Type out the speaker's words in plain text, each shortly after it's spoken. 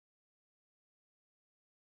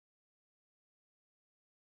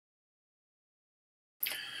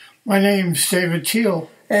My name's David Thiel.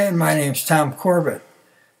 And my name's Tom Corbett.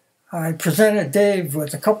 I presented Dave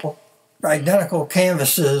with a couple identical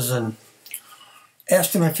canvases and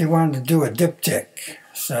asked him if he wanted to do a diptych.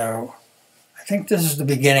 So I think this is the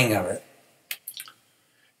beginning of it.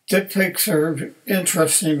 Diptychs are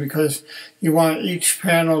interesting because you want each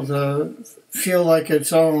panel to feel like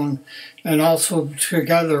its own and also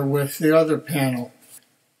together with the other panel.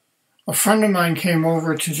 A friend of mine came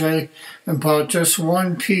over today and bought just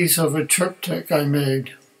one piece of a triptych I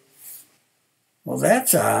made. Well,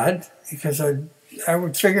 that's odd, because I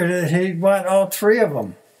would figure that he'd want all three of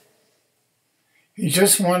them. He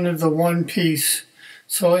just wanted the one piece,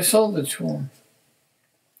 so I sold it to him.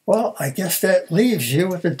 Well, I guess that leaves you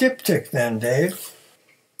with a diptych then, Dave.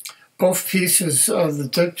 Both pieces of the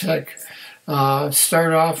diptych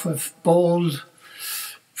start off with bold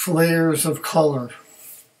layers of color.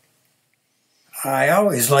 I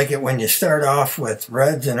always like it when you start off with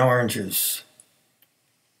reds and oranges.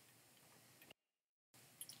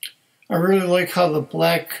 I really like how the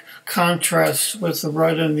black contrasts with the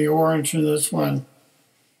red and the orange in this one.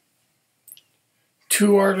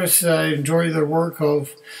 Two artists that I enjoy their work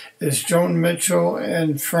of is Joan Mitchell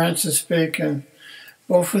and Francis Bacon.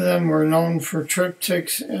 Both of them were known for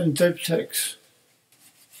triptychs and diptychs.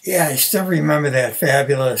 Yeah, I still remember that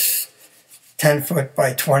fabulous 10-foot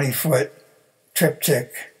by 20-foot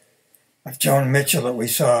triptych of Joan Mitchell that we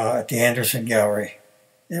saw at the Anderson Gallery.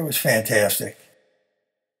 It was fantastic.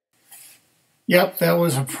 Yep, that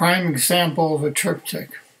was a prime example of a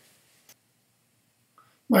triptych.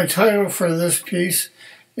 My title for this piece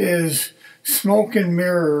is Smoke and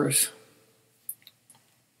Mirrors.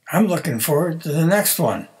 I'm looking forward to the next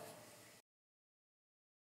one.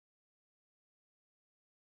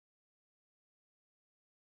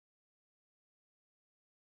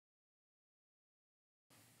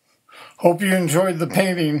 Hope you enjoyed the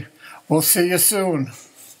painting. We'll see you soon.